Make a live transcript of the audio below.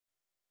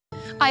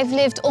I've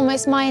lived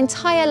almost my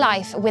entire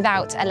life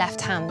without a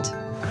left hand.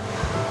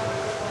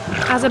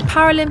 As a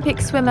Paralympic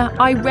swimmer,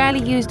 I rarely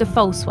used a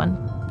false one.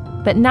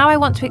 But now I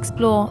want to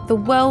explore the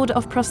world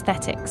of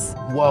prosthetics.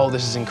 Whoa,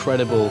 this is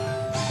incredible.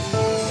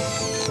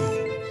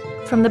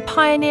 From the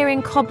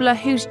pioneering cobbler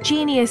whose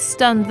genius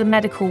stunned the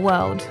medical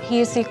world. He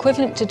is the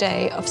equivalent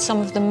today of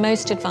some of the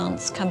most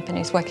advanced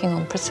companies working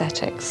on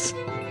prosthetics.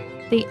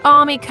 The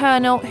army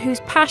colonel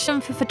whose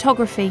passion for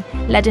photography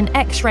led an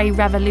X-ray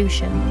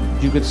revolution.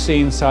 You could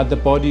see inside the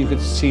body, you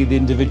could see the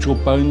individual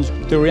bones.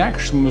 The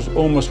reaction was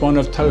almost one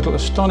of total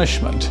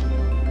astonishment.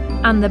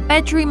 And the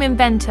bedroom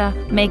inventor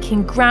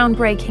making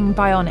groundbreaking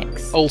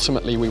bionics.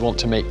 Ultimately, we want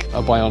to make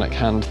a bionic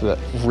hand that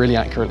really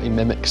accurately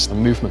mimics the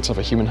movements of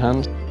a human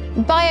hand.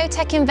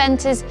 Biotech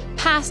inventors,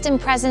 past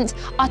and present,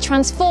 are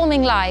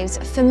transforming lives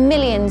for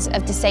millions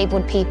of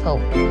disabled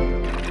people.